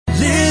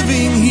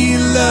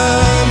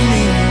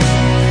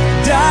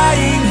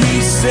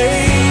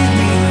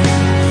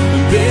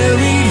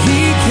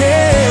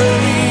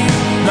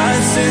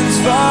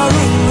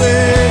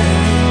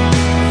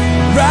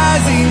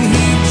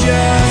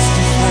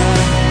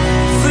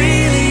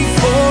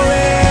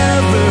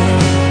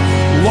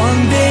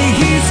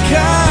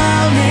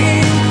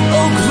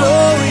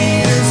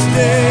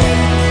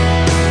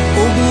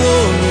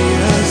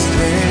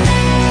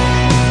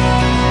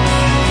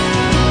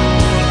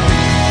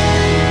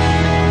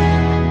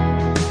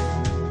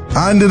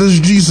And it is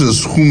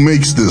Jesus who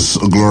makes this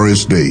a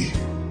glorious day.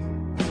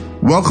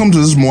 Welcome to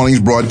this morning's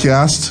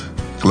broadcast.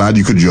 Glad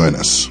you could join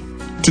us.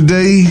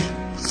 Today,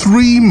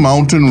 3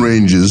 mountain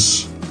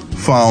ranges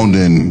found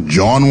in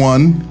John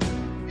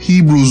 1,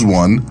 Hebrews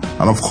 1,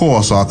 and of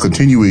course our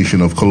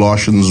continuation of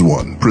Colossians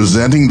 1,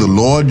 presenting the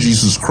Lord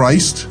Jesus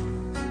Christ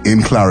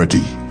in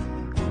clarity.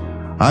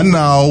 And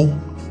now,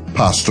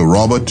 Pastor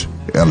Robert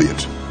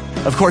Elliot.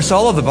 Of course,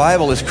 all of the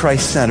Bible is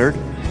Christ-centered,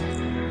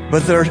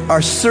 but there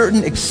are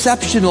certain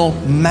exceptional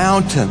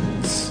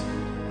mountains,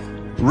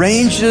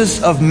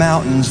 ranges of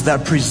mountains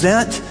that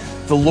present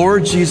the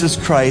Lord Jesus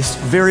Christ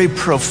very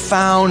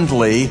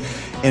profoundly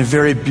in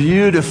very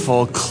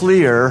beautiful,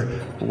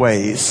 clear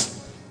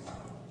ways.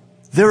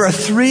 There are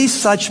 3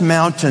 such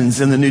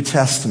mountains in the New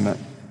Testament.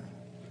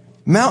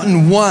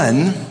 Mountain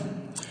 1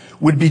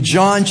 would be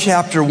John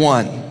chapter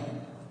 1.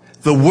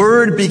 The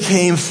Word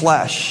became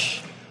flesh.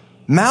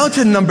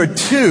 Mountain number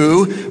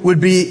 2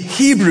 would be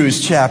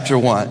Hebrews chapter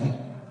 1.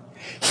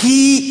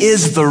 He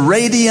is the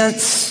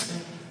radiance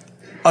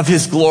of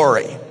His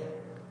glory.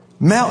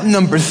 Mountain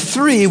number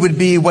 3 would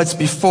be what's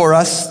before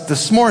us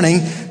this morning,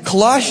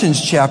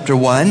 Colossians chapter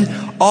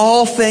 1.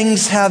 All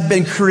things have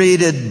been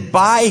created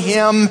by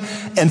Him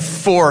and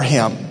for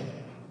Him.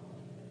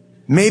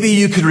 Maybe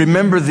you could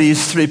remember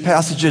these 3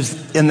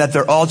 passages in that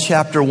they're all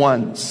chapter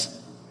 1s.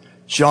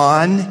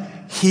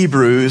 John,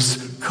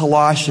 Hebrews,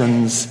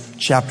 Colossians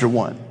chapter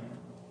 1.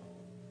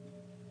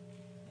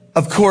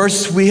 Of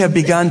course, we have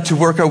begun to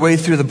work our way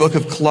through the book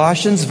of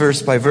Colossians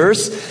verse by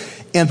verse.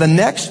 And the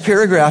next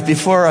paragraph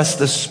before us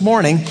this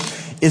morning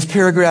is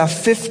paragraph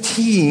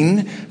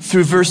 15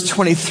 through verse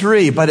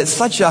 23. But it's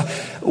such a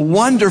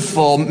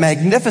wonderful,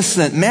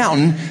 magnificent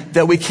mountain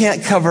that we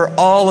can't cover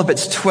all of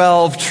its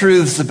 12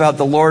 truths about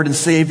the Lord and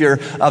Savior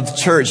of the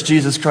church,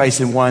 Jesus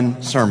Christ, in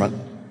one sermon.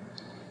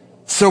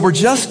 So we're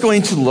just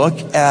going to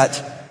look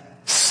at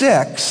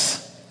 6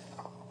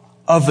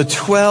 of the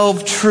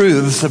 12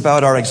 truths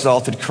about our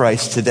exalted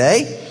Christ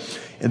today.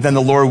 And then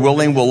the Lord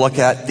willing, we'll look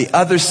at the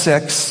other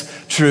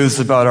 6 truths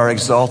about our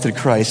exalted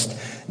Christ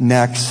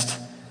next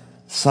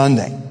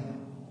Sunday.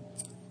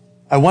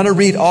 I want to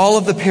read all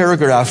of the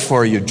paragraph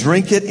for you.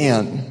 Drink it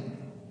in.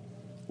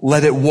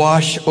 Let it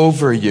wash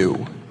over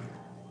you.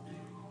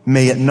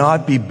 May it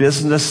not be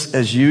business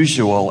as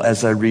usual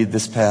as I read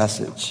this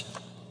passage.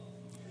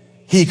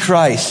 He,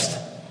 Christ,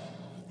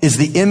 is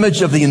the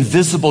image of the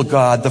invisible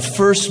God, the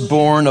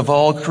firstborn of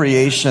all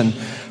creation.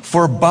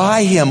 For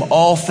by Him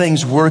all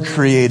things were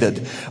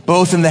created,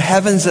 both in the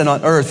heavens and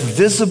on earth,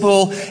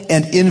 visible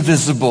and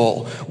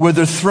invisible,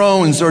 whether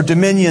thrones or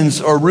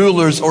dominions or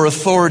rulers or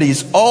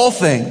authorities. All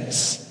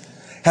things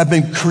have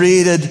been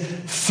created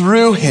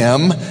through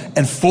Him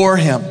and for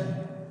Him.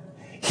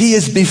 He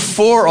is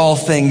before all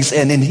things,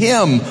 and in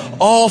Him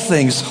all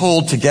things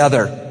hold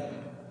together.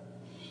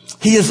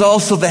 He is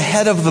also the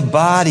head of the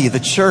body, the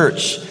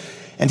church.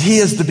 And He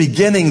is the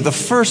beginning, the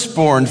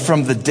firstborn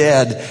from the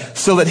dead,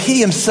 so that He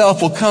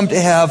Himself will come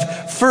to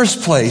have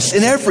first place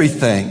in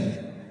everything.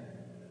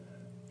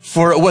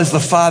 For it was the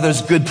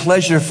Father's good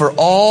pleasure for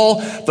all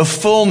the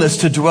fullness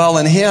to dwell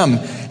in Him,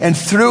 and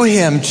through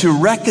Him to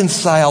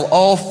reconcile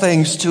all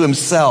things to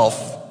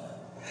Himself,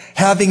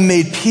 having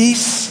made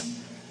peace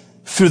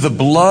through the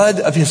blood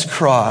of His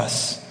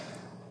cross.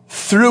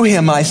 Through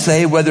Him, I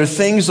say, whether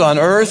things on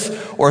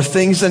earth or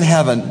things in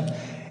heaven.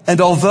 And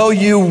although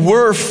you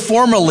were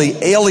formerly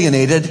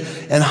alienated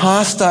and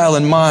hostile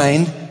in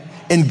mind,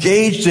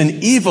 engaged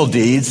in evil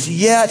deeds,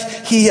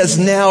 yet He has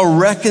now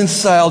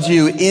reconciled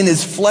you in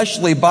His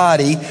fleshly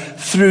body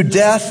through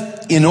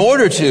death in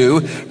order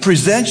to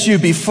present you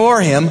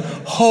before Him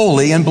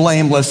holy and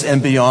blameless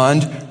and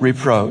beyond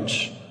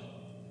reproach.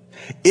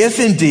 If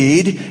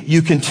indeed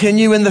you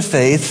continue in the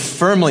faith,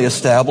 firmly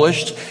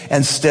established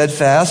and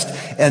steadfast,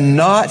 and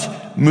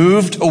not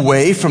moved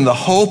away from the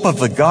hope of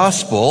the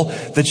gospel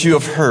that you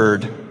have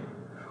heard,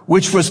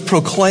 which was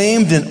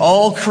proclaimed in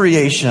all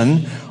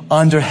creation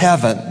under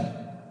heaven,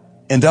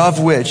 and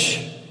of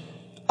which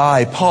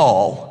I,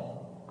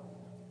 Paul,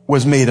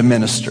 was made a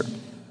minister.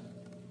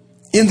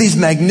 In these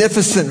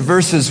magnificent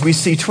verses, we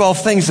see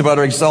 12 things about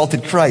our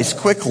exalted Christ.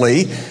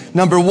 Quickly,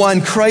 number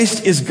 1,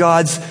 Christ is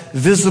God's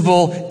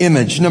visible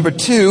image. Number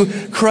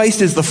 2,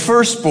 Christ is the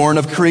firstborn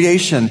of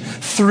creation.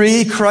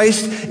 3,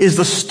 Christ is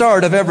the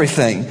start of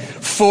everything.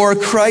 4,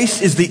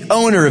 Christ is the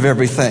owner of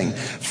everything.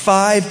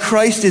 5,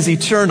 Christ is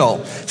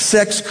eternal.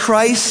 6,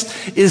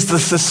 Christ is the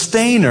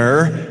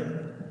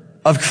sustainer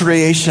of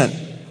creation.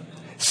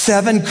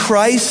 7,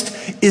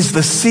 Christ is the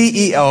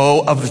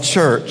CEO of the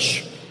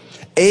church.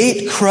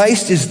 8,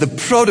 Christ is the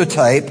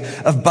prototype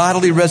of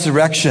bodily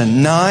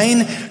resurrection.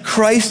 9,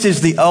 Christ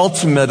is the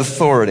ultimate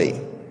authority.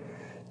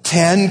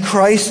 10,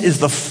 Christ is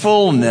the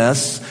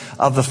fullness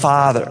of the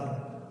Father.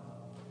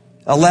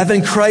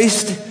 11,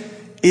 Christ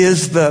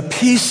is the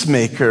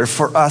peacemaker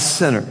for us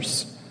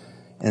sinners.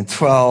 And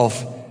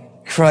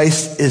 12,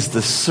 Christ is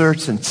the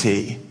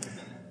certainty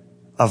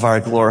of our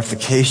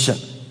glorification.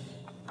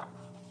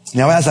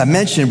 Now, as I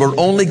mentioned, we're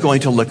only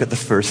going to look at the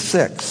first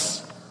 6.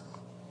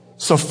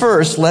 So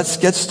first, let's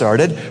get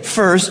started.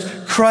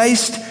 First,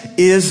 Christ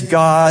is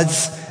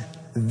God's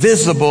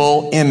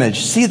visible image.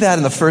 See that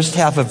in the first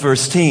half of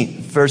verse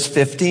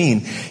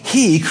 15.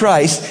 He,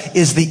 Christ,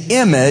 is the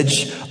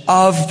image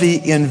of the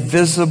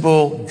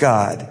invisible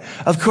God.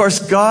 Of course,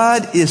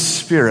 God is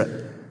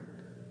spirit.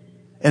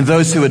 And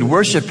those who would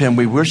worship him,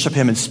 we worship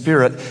him in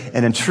spirit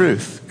and in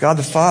truth. God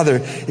the Father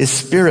is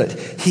spirit.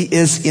 He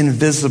is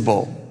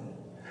invisible.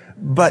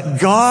 But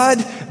God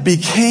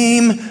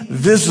became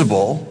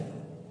visible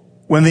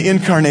when the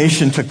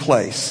incarnation took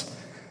place.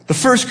 The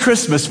first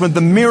Christmas, when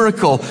the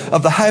miracle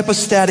of the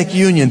hypostatic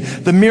union,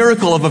 the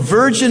miracle of a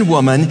virgin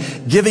woman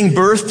giving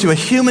birth to a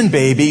human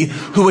baby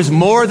who was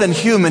more than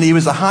human. He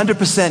was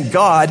 100%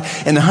 God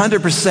and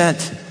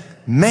 100%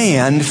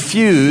 man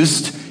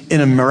fused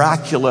in a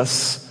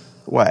miraculous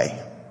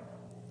way.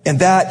 And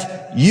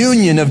that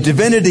union of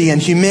divinity and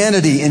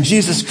humanity in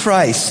Jesus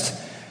Christ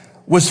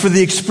was for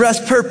the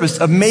express purpose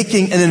of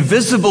making an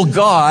invisible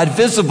God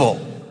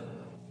visible,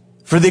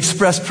 for the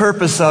express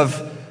purpose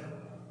of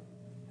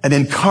an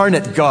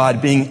incarnate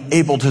God being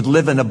able to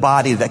live in a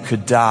body that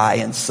could die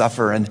and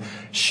suffer and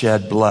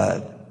shed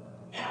blood.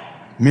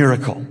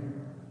 Miracle.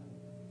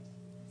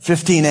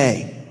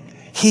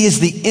 15a. He is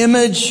the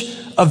image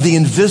of the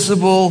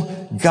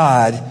invisible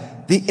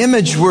God. The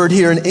image word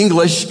here in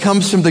English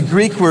comes from the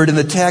Greek word in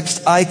the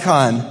text,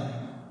 icon.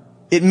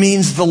 It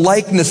means the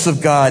likeness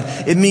of God.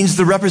 It means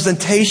the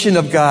representation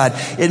of God.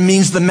 It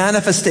means the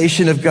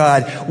manifestation of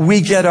God.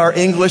 We get our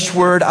English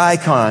word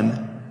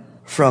icon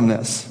from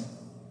this.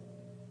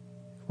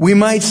 We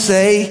might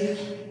say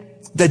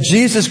that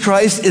Jesus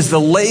Christ is the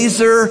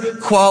laser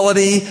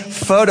quality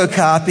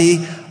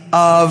photocopy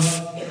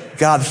of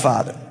God the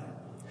Father.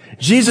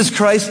 Jesus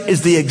Christ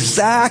is the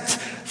exact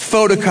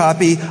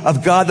photocopy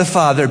of God the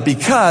Father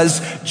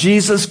because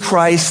Jesus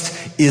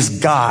Christ is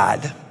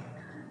God.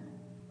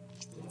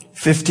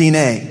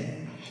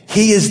 15a.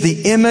 He is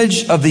the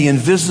image of the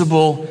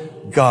invisible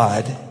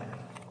God.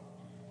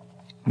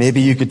 Maybe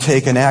you could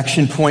take an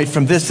action point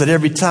from this, that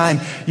every time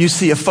you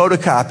see a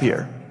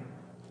photocopier,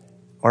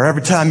 or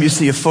every time you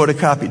see a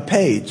photocopied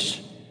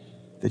page,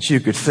 that you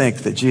could think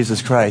that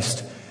Jesus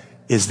Christ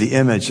is the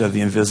image of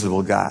the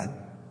invisible God.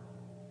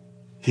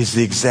 He's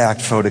the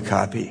exact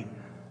photocopy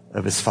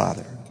of his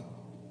Father.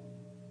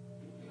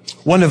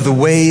 One of the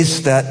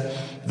ways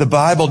that the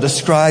Bible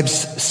describes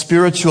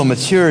spiritual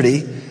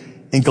maturity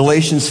in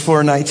Galatians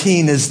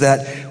 4:19 is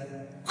that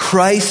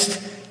Christ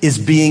is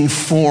being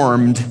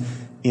formed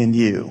in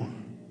you.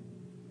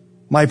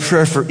 My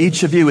prayer for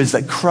each of you is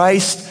that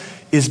Christ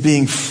is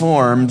being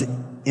formed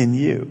in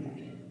you.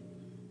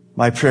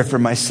 My prayer for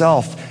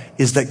myself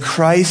is that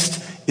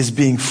Christ is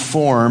being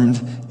formed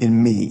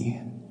in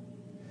me.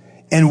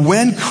 And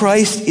when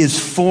Christ is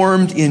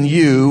formed in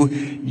you,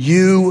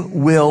 you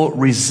will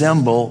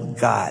resemble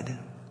God.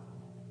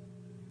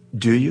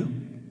 Do you?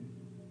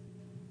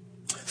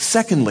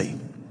 Secondly,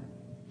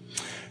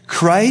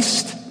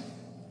 Christ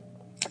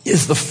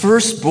is the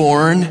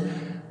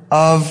firstborn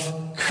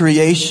of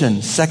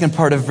creation. Second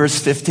part of verse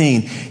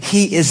 15.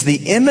 He is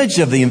the image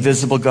of the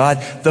invisible God,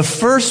 the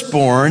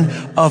firstborn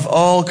of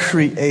all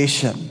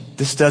creation.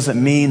 This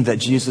doesn't mean that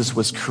Jesus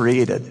was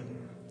created.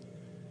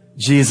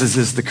 Jesus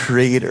is the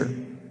creator.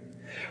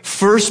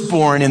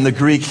 Firstborn in the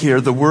Greek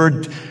here, the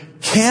word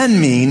can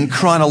mean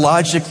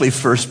chronologically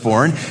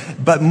firstborn,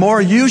 but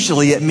more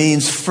usually it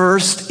means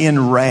first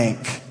in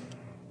rank.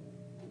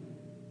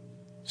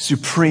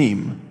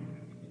 Supreme.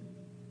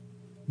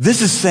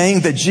 This is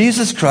saying that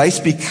Jesus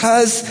Christ,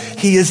 because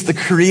he is the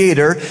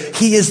creator,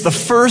 he is the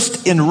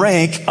first in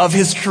rank of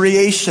his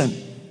creation.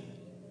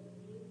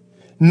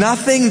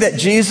 Nothing that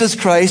Jesus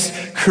Christ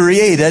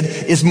created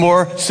is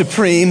more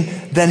supreme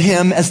than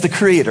him as the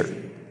creator.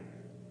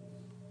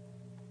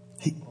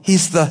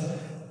 He's the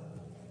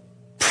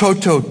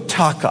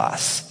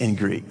prototokos in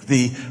Greek,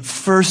 the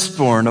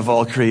firstborn of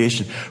all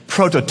creation.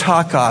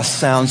 Prototokos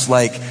sounds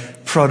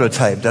like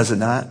prototype, does it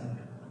not?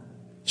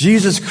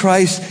 Jesus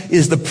Christ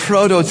is the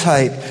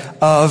prototype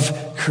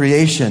of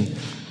creation.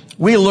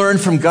 We learn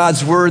from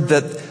God's word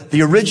that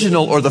the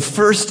original or the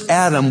first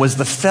Adam was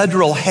the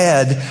federal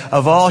head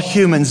of all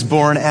humans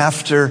born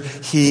after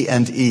he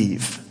and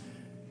Eve.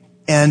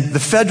 And the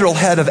federal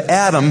head of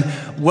Adam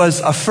was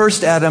a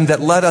first Adam that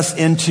led us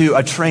into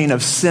a train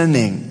of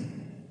sinning.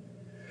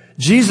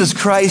 Jesus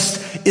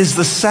Christ is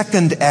the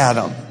second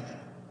Adam.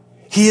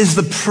 He is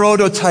the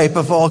prototype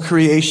of all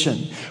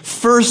creation.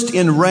 First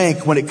in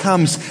rank when it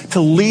comes to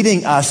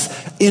leading us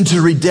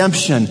into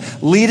redemption,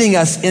 leading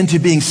us into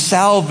being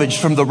salvaged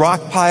from the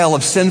rock pile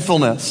of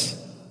sinfulness.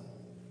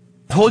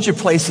 Hold your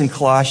place in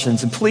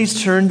Colossians and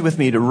please turn with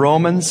me to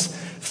Romans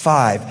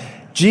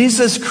 5.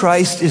 Jesus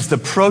Christ is the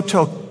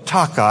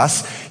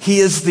prototokos. He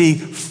is the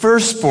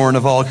firstborn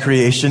of all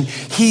creation.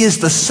 He is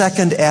the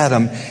second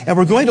Adam. And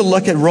we're going to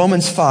look at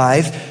Romans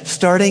 5,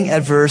 starting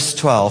at verse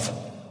 12.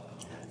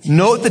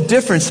 Note the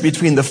difference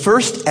between the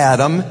first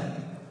Adam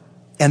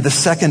and the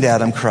second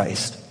Adam,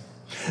 Christ.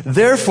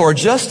 Therefore,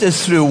 just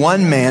as through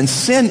one man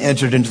sin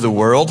entered into the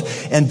world,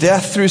 and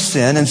death through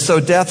sin, and so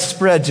death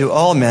spread to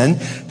all men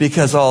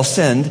because all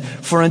sinned.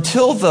 For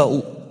until the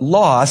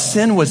law,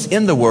 sin was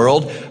in the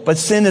world, but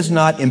sin is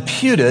not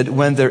imputed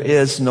when there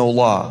is no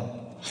law.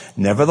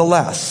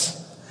 Nevertheless,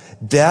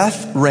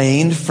 death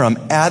reigned from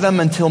Adam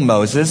until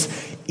Moses,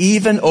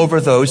 even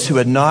over those who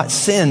had not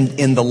sinned,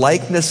 in the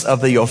likeness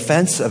of the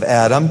offense of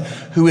Adam,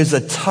 who is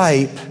a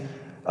type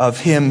of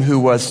him who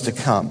was to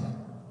come.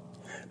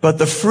 But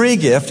the free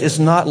gift is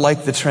not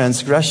like the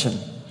transgression.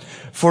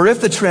 For if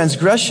the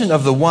transgression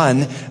of the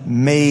one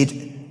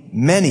made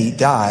many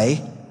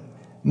die,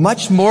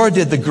 much more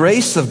did the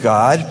grace of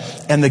God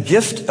and the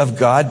gift of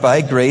God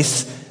by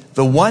grace,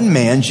 the one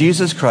man,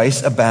 Jesus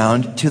Christ,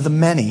 abound to the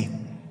many.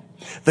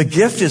 The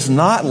gift is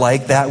not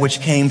like that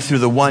which came through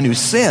the one who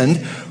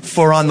sinned,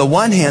 for on the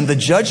one hand, the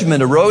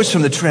judgment arose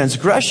from the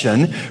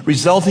transgression,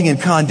 resulting in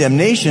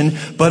condemnation,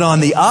 but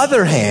on the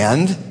other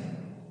hand,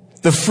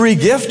 the free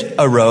gift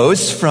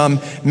arose from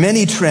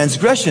many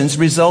transgressions,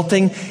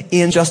 resulting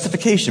in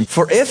justification.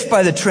 For if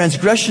by the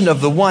transgression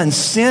of the one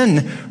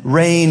sin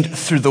reigned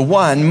through the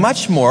one,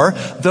 much more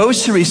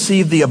those who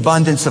receive the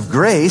abundance of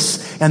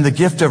grace and the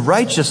gift of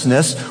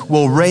righteousness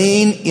will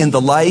reign in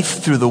the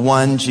life through the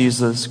one,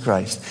 Jesus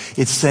Christ.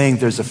 It's saying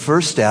there's a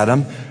first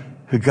Adam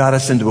who got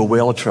us into a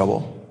whale of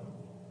trouble.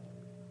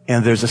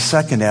 And there's a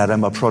second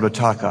Adam, a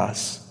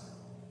prototokos,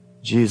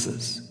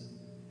 Jesus,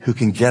 who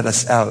can get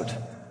us out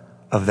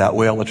of that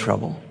whale of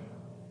trouble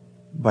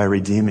by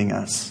redeeming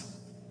us,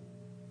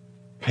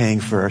 paying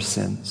for our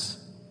sins.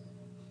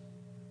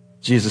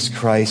 Jesus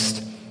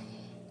Christ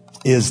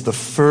is the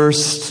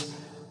firstborn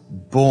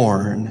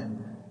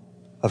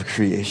of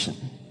creation.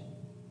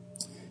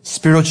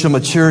 Spiritual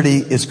maturity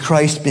is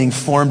Christ being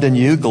formed in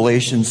you,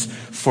 Galatians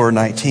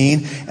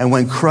 4:19. And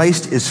when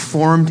Christ is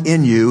formed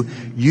in you,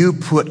 you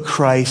put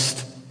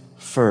Christ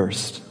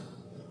first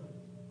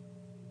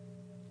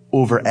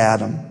over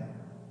Adam,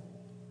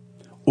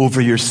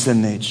 over your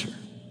sin nature.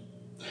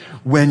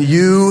 When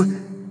you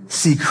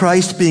see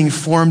Christ being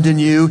formed in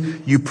you,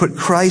 you put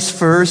Christ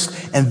first,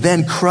 and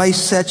then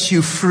Christ sets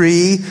you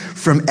free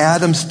from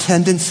Adam's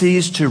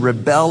tendencies to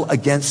rebel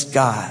against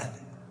God.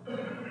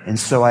 And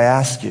so I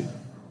ask you,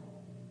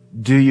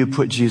 do you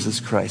put Jesus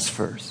Christ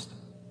first?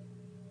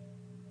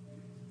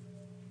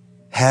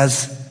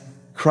 Has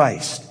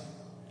Christ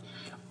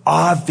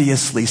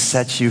obviously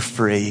set you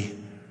free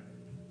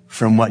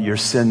from what your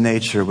sin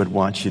nature would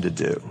want you to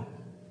do?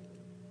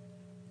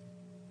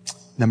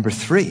 Number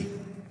 3,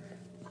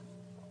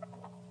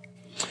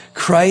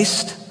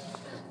 Christ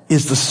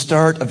is the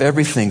start of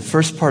everything.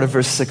 First part of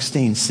verse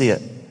 16, see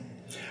it.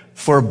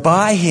 For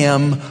by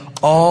him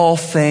all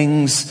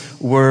things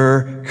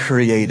were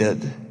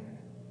created.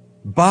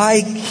 By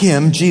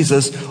him,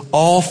 Jesus,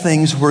 all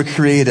things were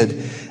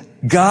created.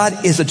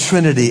 God is a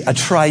trinity, a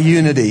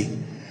triunity.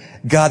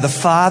 God the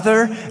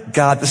Father,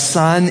 God the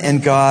Son,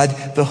 and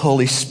God the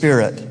Holy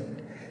Spirit.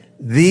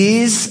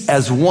 These,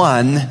 as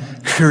one,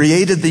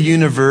 created the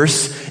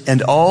universe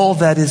and all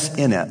that is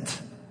in it,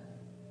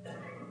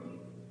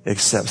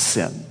 except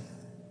sin.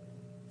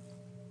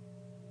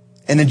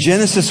 And in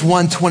Genesis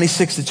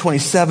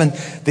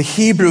 1:26-27, the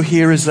Hebrew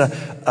here is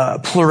a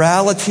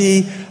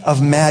plurality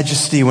of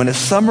majesty when it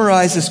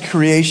summarizes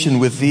creation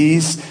with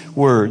these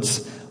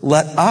words: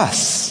 let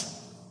us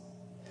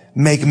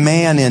make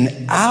man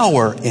in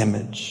our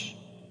image,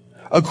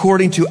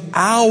 according to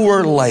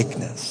our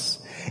likeness.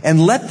 And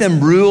let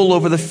them rule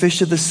over the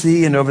fish of the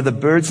sea and over the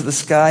birds of the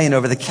sky and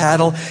over the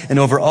cattle and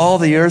over all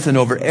the earth and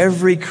over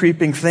every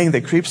creeping thing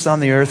that creeps on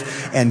the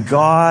earth. And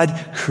God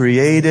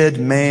created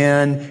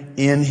man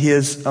in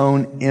his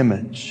own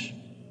image.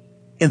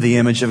 In the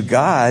image of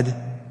God,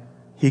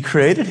 he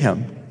created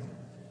him.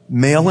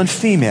 Male and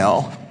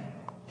female,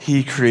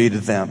 he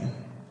created them.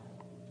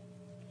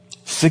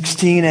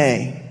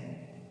 16a.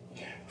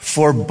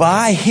 For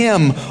by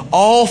him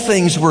all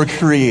things were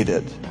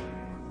created,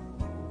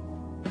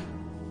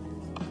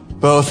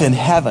 both in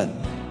heaven,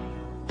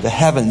 the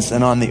heavens,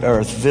 and on the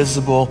earth,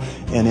 visible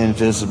and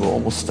invisible.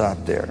 We'll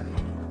stop there.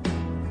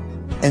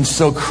 And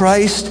so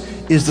Christ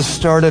is the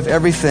start of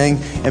everything.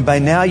 And by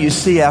now you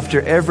see,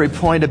 after every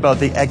point about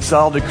the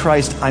exalted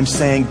Christ, I'm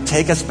saying,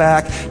 take us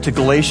back to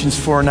Galatians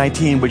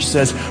 4:19, which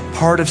says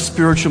part of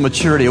spiritual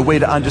maturity, a way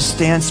to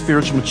understand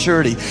spiritual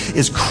maturity,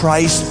 is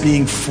Christ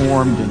being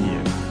formed in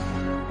you.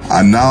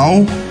 And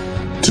now,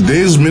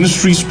 today's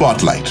ministry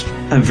spotlight.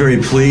 I'm very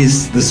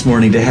pleased this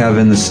morning to have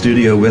in the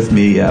studio with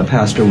me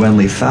Pastor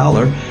Wenly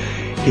Fowler.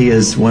 He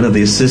is one of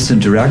the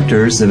assistant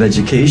directors of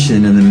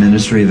education in the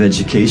Ministry of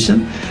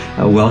Education.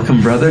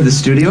 Welcome, brother, to the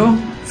studio.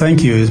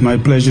 Thank you. It's my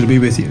pleasure to be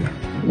with you.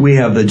 We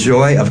have the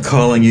joy of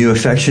calling you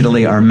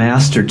affectionately our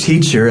master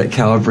teacher at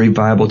Calvary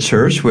Bible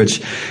Church,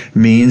 which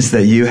means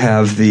that you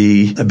have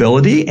the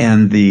ability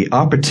and the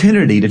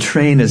opportunity to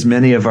train as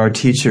many of our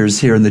teachers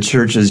here in the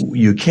church as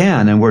you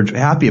can, and we're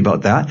happy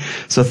about that.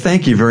 So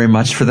thank you very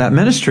much for that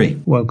ministry.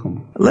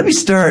 Welcome. Let me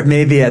start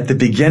maybe at the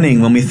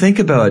beginning. When we think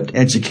about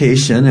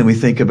education, and we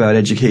think about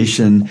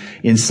education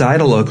inside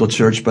a local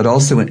church, but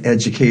also in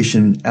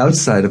education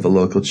outside of a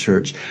local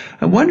church,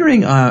 I'm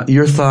wondering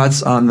your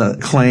thoughts on the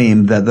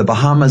claim that the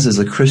Bahamas is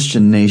a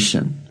Christian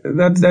nation.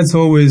 That's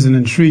always an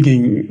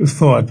intriguing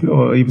thought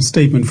or even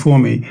statement for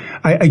me.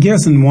 I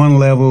guess in one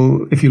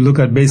level, if you look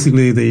at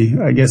basically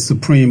the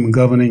supreme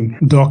governing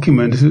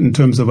document in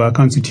terms of our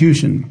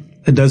Constitution,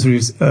 it does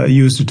use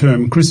the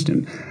term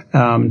Christian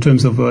in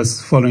terms of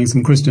us following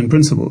some Christian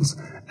principles.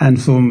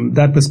 And from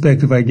that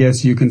perspective, I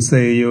guess you can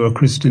say you're a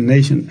Christian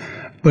nation.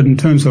 But in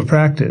terms of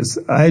practice,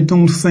 I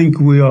don't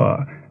think we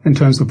are in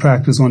terms of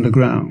practice on the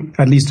ground.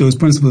 At least those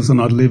principles are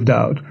not lived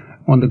out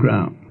on the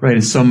ground. Right,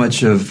 and so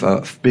much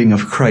of being a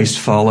Christ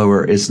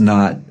follower is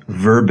not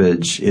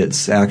verbiage,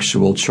 it's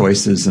actual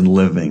choices in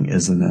living,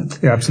 isn't it?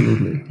 Yeah,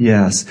 absolutely.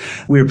 Yes.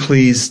 We're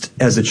pleased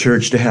as a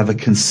church to have a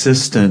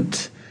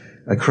consistent,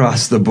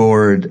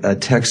 across-the-board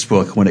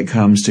textbook when it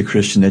comes to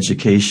Christian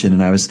education,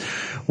 and I was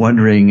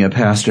wondering,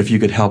 Pastor, if you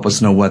could help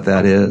us know what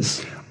that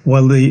is.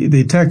 Well,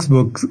 the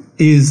textbook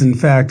is, in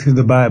fact,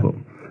 the Bible.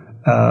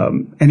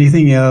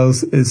 Anything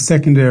else is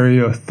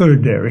secondary or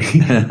thirdary,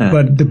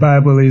 but the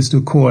Bible is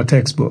the core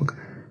textbook.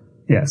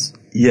 Yes.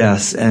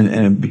 Yes,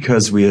 and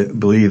because we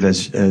believe,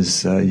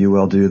 as you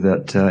well do,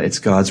 that it's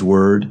God's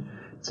Word,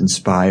 it's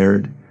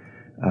inspired,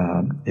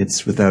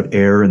 it's without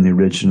error in the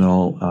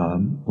original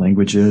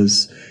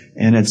languages,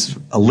 and it's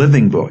a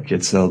living book.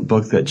 It's a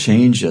book that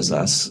changes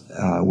us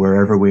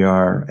wherever we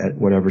are at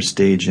whatever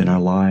stage in our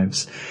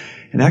lives.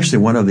 And actually,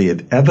 one of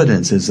the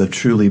evidences of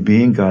truly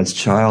being God's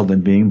child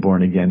and being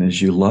born again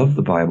is you love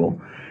the Bible,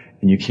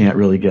 and you can't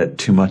really get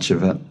too much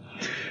of it.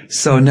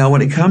 So now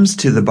when it comes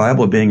to the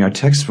Bible being our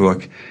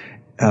textbook,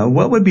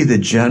 what would be the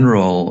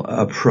general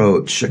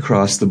approach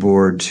across the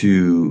board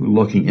to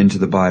looking into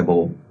the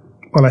Bible?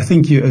 Well, I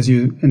think as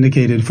you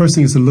indicated, first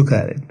thing is to look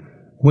at it.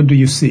 What do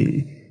you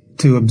see?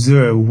 To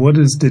observe, what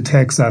does the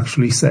text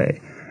actually say?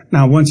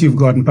 Now, once you've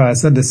gotten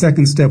past that, the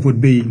second step would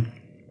be,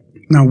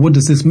 now what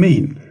does this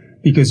mean?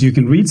 Because you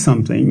can read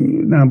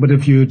something now, but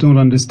if you don't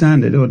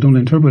understand it or don't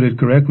interpret it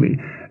correctly,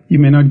 you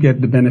may not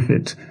get the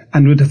benefit.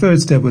 And the third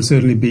step would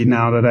certainly be,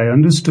 now that I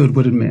understood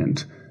what it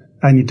meant,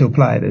 I need to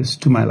apply this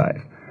to my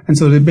life. And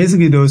so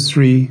basically those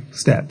three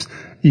steps.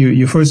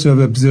 You first have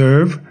to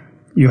observe,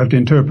 you have to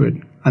interpret,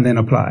 and then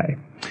apply.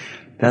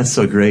 That's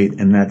so great,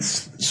 and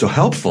that's so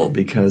helpful,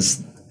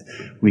 because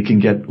we can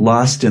get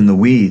lost in the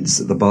weeds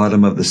at the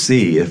bottom of the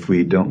sea if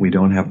we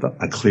don't have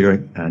a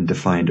clear and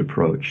defined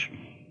approach.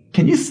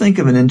 Can you think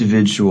of an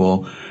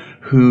individual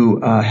who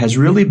has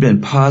really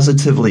been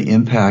positively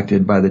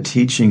impacted by the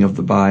teaching of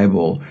the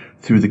Bible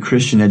through the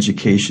Christian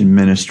education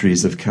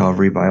ministries of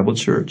Calvary Bible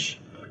Church?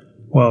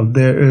 Well,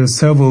 there are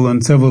several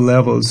on several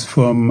levels,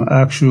 from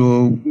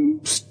actual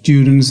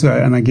students,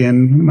 and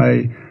again,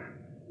 my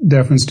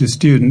deference to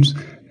students,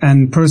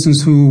 and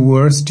persons who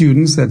were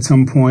students at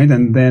some point,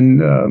 and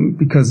then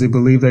because they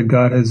believe that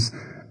God has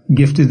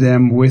gifted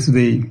them with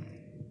the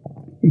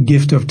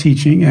gift of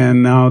teaching,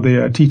 and now they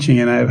are teaching,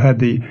 and I've had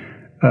the,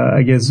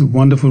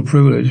 wonderful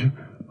privilege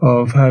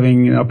of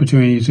having an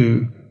opportunity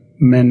to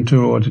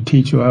mentor or to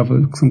teach or have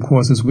some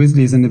courses with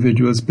these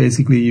individuals,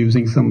 basically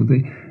using some of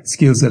the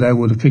skills that I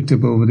would have picked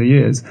up over the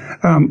years.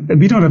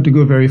 We don't have to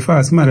go very far.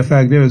 As a matter of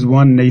fact, there was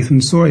one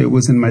Nathan Sawyer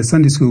was in my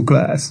Sunday school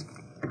class,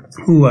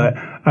 who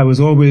I was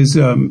always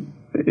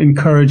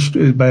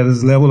encouraged by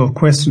his level of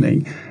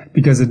questioning,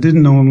 because it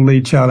didn't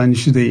only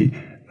challenge the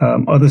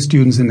other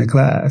students in the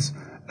class,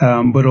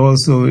 but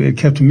also it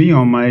kept me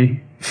on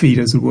my feet,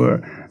 as it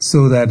were,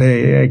 so that,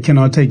 hey, I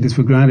cannot take this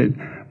for granted.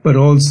 But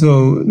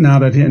also now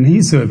that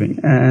he's serving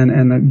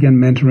and again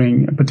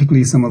mentoring,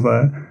 particularly some of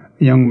our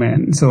young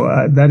men. So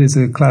that is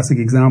a classic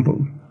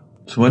example.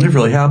 It's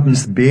wonderful. It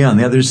happens to be on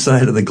the other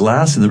side of the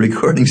glass in the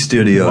recording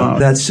studio. Wow.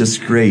 That's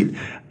just great.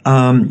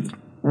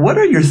 What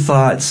are your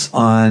thoughts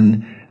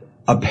on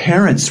a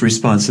parent's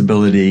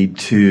responsibility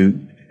to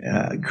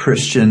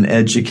Christian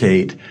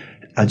educate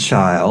a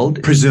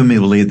child?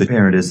 Presumably the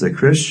parent is a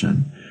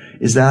Christian.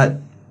 Is that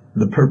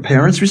the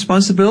parent's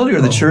responsibility or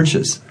the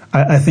church's?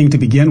 I think to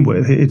begin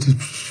with,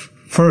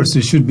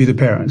 it should be the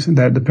parent,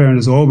 that the parent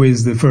is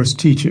always the first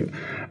teacher.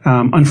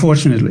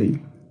 Unfortunately,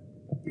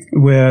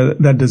 where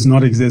that does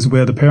not exist,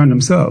 where the parent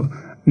himself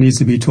needs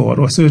to be taught,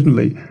 or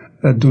certainly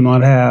do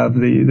not have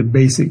the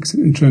basics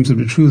in terms of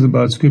the truth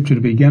about Scripture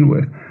to begin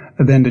with,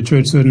 then the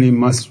church certainly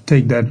must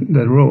take that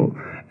role.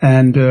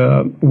 And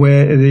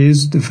where it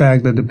is the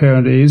fact that the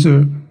parent is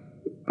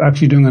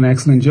actually doing an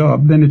excellent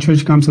job, then the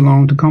church comes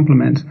along to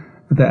complement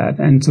that.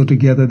 And so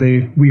together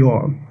we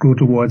all go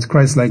towards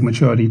Christ-like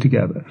maturity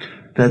together.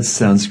 That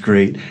sounds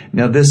great.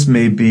 Now, this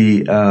may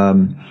be a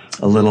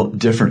little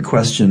different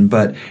question,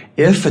 but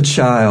if a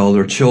child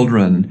or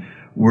children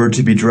were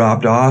to be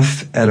dropped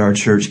off at our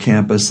church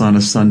campus on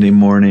a Sunday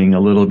morning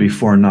a little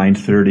before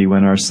 9:30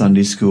 when our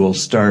Sunday school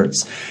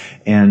starts,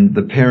 and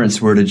the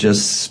parents were to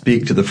just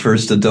speak to the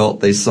first adult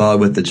they saw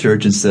with the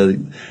church and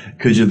said,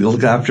 "Could you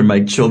look after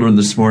my children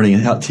this morning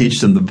and help teach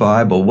them the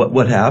Bible?" What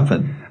would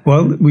happen?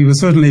 Well, we would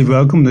certainly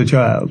welcome the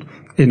child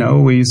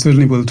We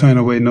certainly will turn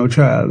away no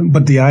child.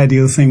 But the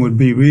ideal thing would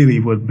be,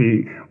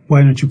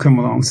 why don't you come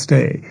along,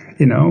 stay?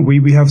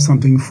 We have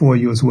something for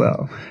you as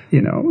well.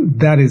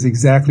 That is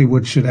exactly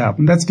what should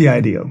happen. That's the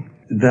ideal.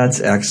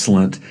 That's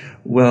excellent.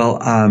 Well,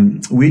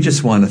 we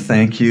just want to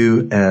thank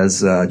you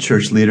as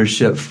church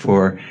leadership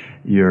for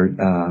your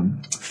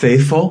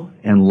faithful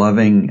and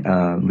loving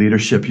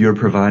leadership you're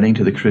providing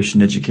to the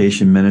Christian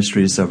education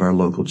ministries of our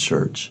local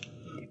church.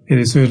 It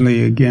is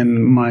certainly,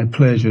 again, my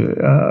pleasure.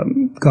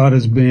 God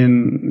has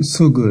been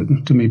so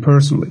good to me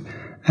personally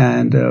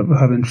and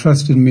have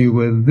entrusted me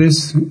with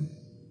this,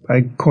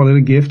 I call it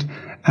a gift,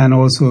 and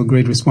also a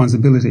great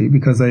responsibility,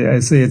 because I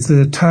say it's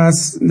a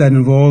task that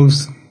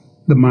involves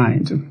the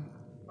mind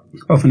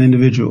of an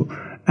individual.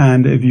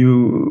 And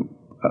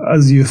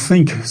as you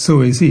think,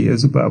 so is he,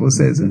 as the Bible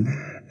says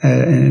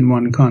in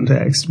one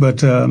context.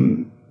 But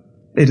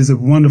it is a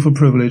wonderful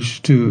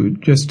privilege to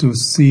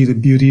see the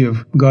beauty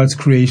of God's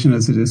creation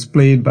as it is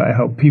displayed by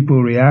how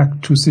people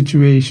react to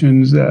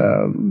situations.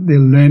 They're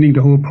learning.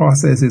 The whole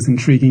process is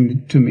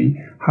intriguing to me.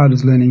 How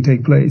does learning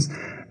take place?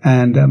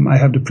 And I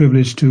have the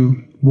privilege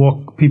to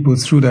walk people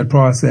through that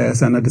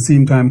process, and at the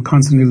same time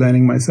constantly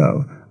learning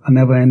myself, a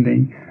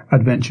never-ending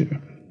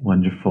adventure.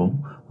 Wonderful.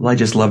 Well, I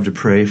just love to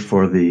pray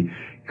for the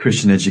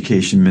Christian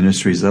education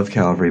ministries of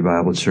Calvary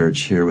Bible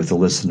Church here with the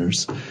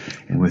listeners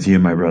and with you,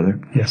 my brother.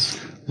 Yes.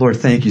 Lord,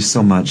 thank you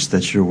so much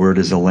that your word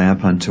is a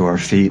lamp unto our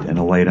feet and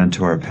a light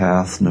unto our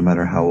path, no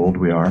matter how old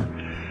we are.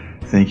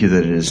 Thank you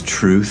that it is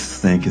truth.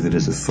 Thank you that it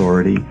is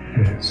authority.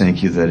 Yes.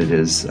 Thank you that it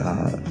is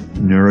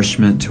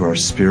nourishment to our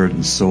spirit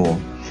and soul.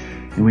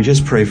 And we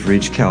just pray for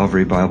each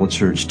Calvary Bible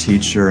Church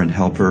teacher and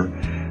helper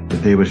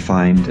that they would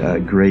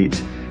find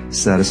great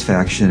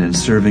satisfaction in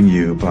serving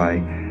you by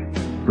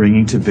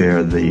bringing to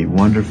bear the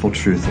wonderful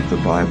truth of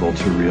the Bible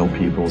to real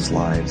people's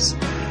lives.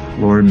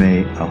 Lord,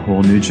 may a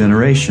whole new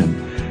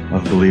generation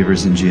of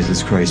believers in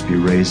Jesus Christ be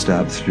raised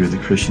up through the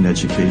Christian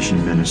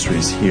education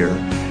ministries here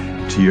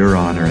to your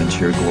honor and to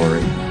your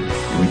glory.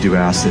 And we do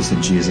ask this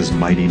in Jesus'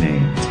 mighty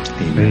name.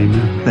 Amen.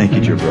 Amen. Thank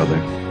you, dear brother.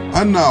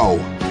 And now,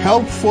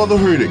 help for the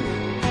hurting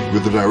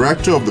with the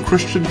director of the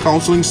Christian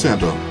Counseling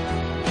Center,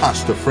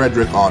 Pastor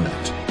Fredrick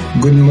Arnett.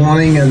 Good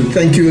morning, and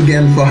thank you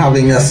again for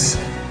having us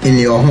in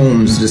your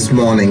homes this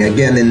morning.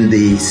 Again, in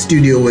the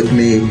studio with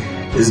me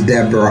is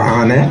Deborah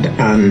Arnett,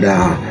 and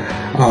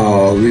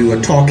we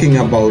were talking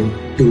about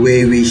the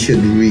way we should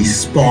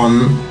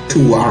respond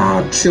to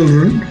our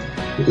children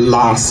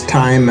last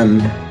time,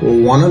 and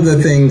one of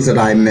the things that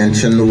I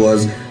mentioned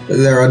was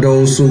there are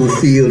those who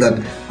feel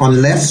that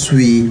unless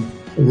we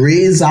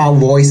raise our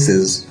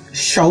voices,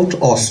 shout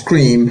or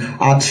scream,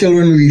 our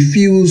children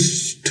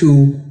refuse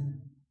to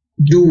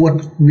do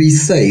what we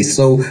say.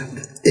 So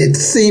it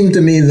seemed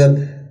to me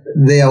that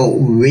they are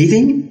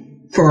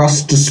waiting for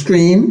us to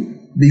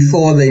scream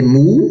before they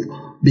move,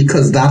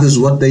 because that is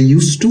what they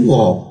used to,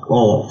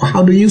 or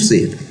how do you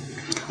see it?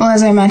 Well,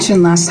 as I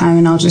mentioned last time,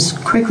 and I'll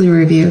just quickly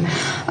review,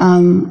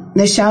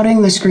 the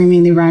shouting, the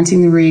screaming, the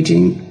ranting, the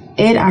raging,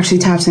 it actually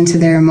taps into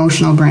their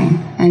emotional brain.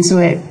 And so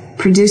it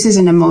produces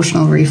an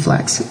emotional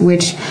reflex,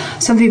 which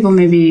some people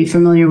may be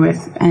familiar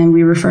with, and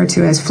we refer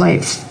to as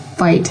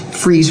fight,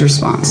 freeze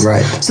response.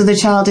 Right. So the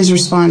child is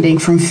responding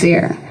from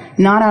fear,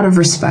 not out of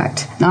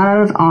respect, not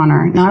out of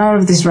honor, not out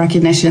of this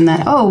recognition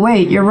that, oh,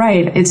 wait, you're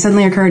right. It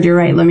suddenly occurred. You're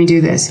right. Let me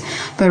do this.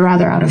 But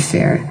rather out of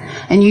fear.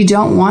 And you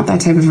don't want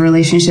that type of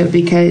relationship,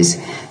 because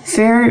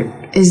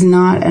fear is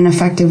not an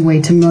effective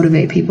way to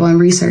motivate people. And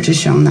research has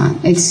shown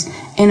that it's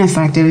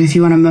ineffective if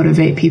you want to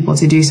motivate people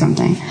to do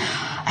something.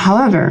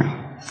 However,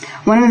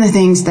 one of the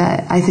things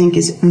that I think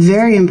is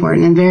very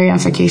important and very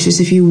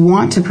efficacious if you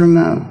want to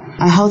promote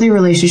a healthy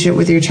relationship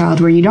with your child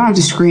where you don't have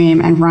to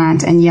scream and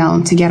rant and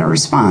yell to get a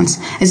response,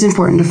 it's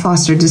important to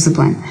foster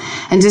discipline.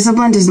 And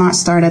discipline does not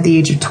start at the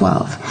age of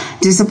 12.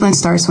 Discipline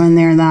starts when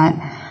they're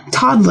that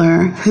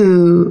toddler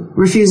who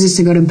refuses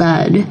to go to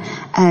bed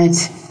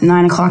at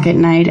 9 o'clock at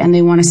night and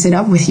they want to sit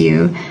up with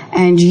you,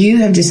 and you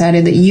have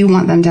decided that you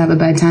want them to have a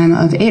bedtime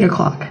of 8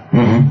 o'clock.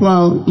 Mm-hmm.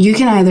 Well, you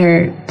can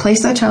either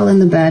place that child in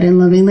the bed and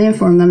lovingly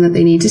inform them that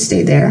they need to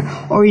stay there,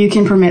 or you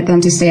can permit them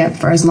to stay up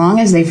for as long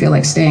as they feel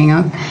like staying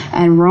up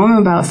and roam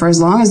about for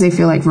as long as they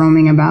feel like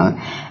roaming about,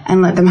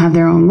 and let them have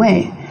their own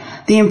way.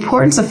 The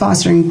importance of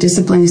fostering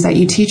discipline is that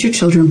you teach your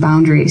children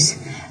boundaries.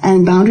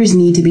 And boundaries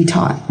need to be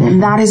taught. Mm-hmm.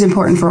 And that is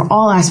important for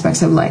all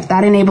aspects of life.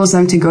 That enables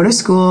them to go to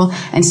school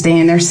and stay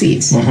in their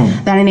seats.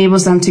 Mm-hmm. That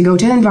enables them to go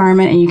to the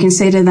environment, and you can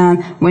say to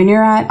them, when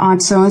you're at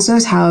Aunt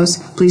so-and-so's house,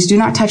 please do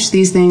not touch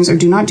these things, or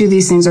do not do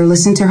these things, or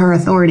listen to her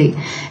authority.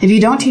 If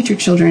you don't teach your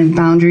children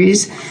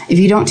boundaries, if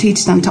you don't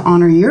teach them to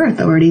honor your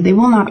authority, they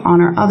will not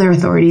honor other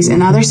authorities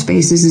in other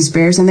spaces and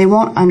spheres, and they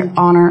won't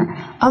honor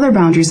other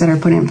boundaries that are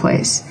put in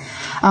place.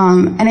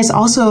 And it's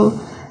also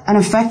an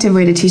effective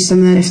way to teach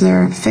them that if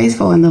they're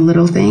faithful in the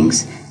little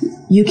things,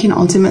 you can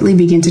ultimately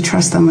begin to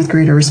trust them with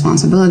greater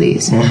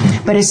responsibilities.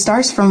 Mm-hmm. But it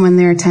starts from when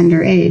they're a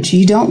tender age.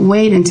 You don't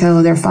wait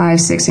until they're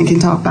 5, 6 and can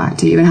talk back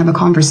to you and have a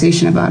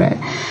conversation about it.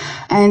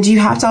 And you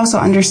have to also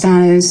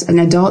understand, as an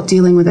adult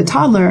dealing with a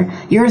toddler,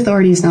 your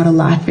authority is not a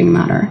laughing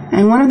matter.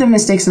 And one of the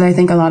mistakes that I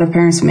think a lot of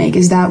parents make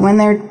is that when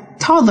their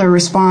toddler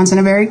responds in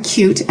a very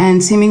cute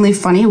and seemingly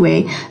funny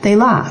way, they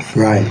laugh.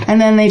 Right. And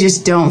then they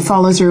just don't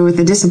follow through with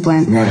the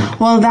discipline. Right.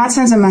 Well, that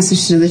sends a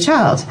message to the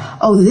child.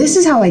 Oh, this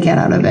is how I get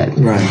out of it.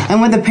 Right. And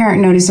what the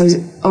parent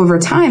notices over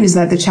time is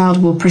that the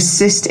child will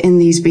persist in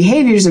these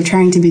behaviors of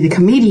trying to be the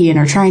comedian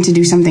or trying to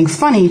do something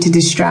funny to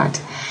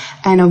distract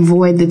and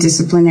avoid the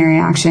disciplinary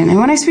action. And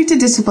when I speak to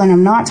discipline,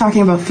 I'm not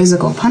talking about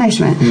physical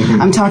punishment. Mm-hmm.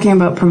 I'm talking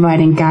about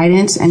providing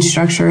guidance and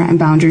structure and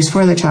boundaries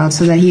for the child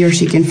so that he or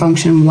she can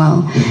function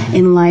well mm-hmm.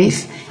 in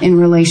life, in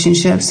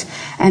relationships,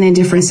 and in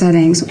different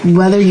settings,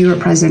 whether you are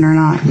present or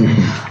not.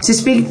 Mm-hmm. To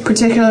speak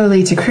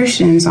particularly to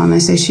Christians on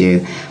this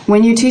issue,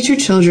 when you teach your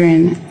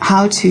children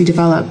how to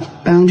develop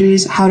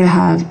boundaries, how to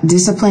have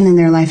discipline in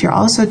their life, you're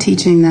also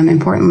teaching them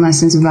important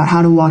lessons about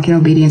how to walk in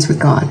obedience with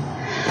God.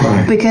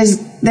 Right. Because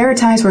there are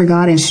times where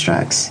God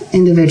instructs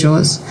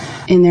individuals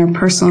in their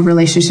personal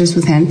relationships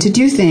with Him to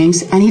do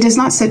things, and He does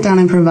not sit down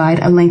and provide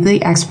a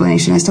lengthy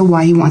explanation as to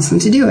why He wants them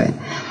to do it.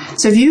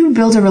 So if you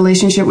build a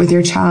relationship with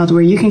your child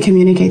where you can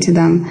communicate to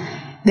them,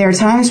 there are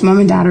times Mom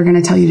and Dad are going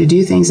to tell you to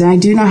do things, and I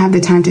do not have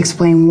the time to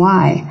explain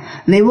why.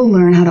 They will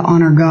learn how to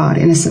honor God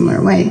in a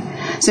similar way.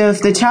 So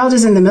if the child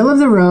is in the middle of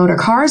the road, a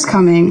car is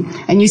coming,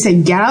 and you say,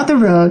 get out the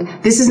road,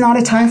 this is not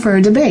a time for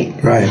a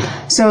debate. Right.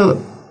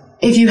 So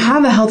if you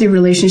have a healthy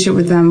relationship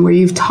with them where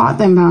you've taught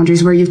them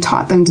boundaries, where you've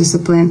taught them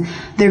discipline,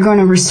 they're going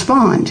to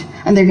respond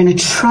and they're going to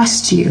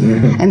trust you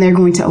mm-hmm. and they're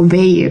going to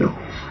obey you.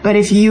 But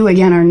if you,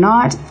 again, are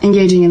not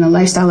engaging in a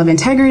lifestyle of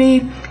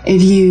integrity,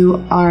 if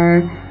you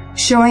are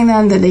showing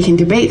them that they can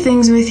debate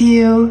things with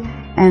you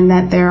and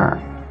that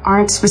there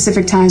aren't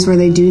specific times where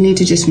they do need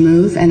to just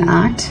move and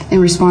act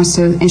in response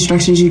to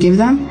instructions you give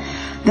them,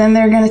 then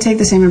they're going to take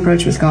the same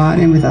approach with God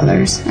and with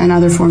others and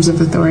other forms of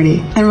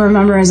authority. And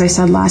remember, as I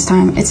said last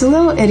time, it's a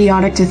little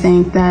idiotic to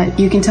think that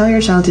you can tell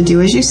your child to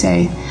do as you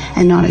say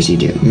and not as you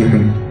do.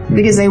 Mm-hmm.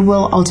 Because they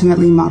will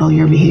ultimately model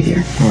your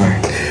behavior. All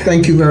right.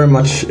 Thank you very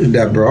much,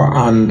 Deborah.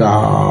 And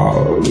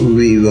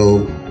we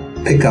will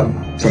pick up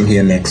from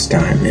here next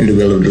time in the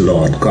will of the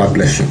Lord. God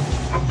bless you.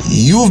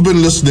 You have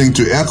been listening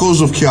to Echoes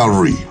of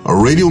Calvary, a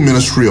radio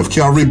ministry of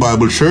Calvary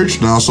Bible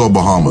Church, Nassau,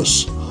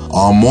 Bahamas.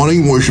 Our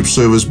morning worship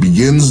service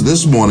begins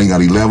this morning at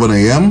 11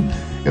 a.m.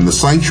 in the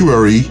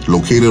sanctuary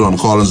located on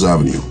Collins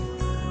Avenue.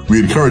 We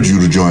encourage you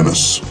to join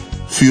us.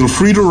 Feel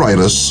free to write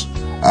us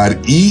at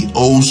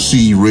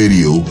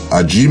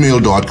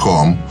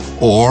eocradio@gmail.com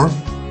or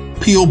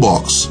P.O.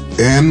 Box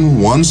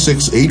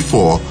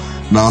N1684,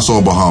 Nassau,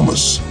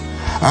 Bahamas.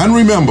 And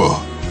remember,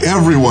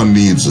 everyone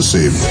needs a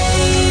Savior.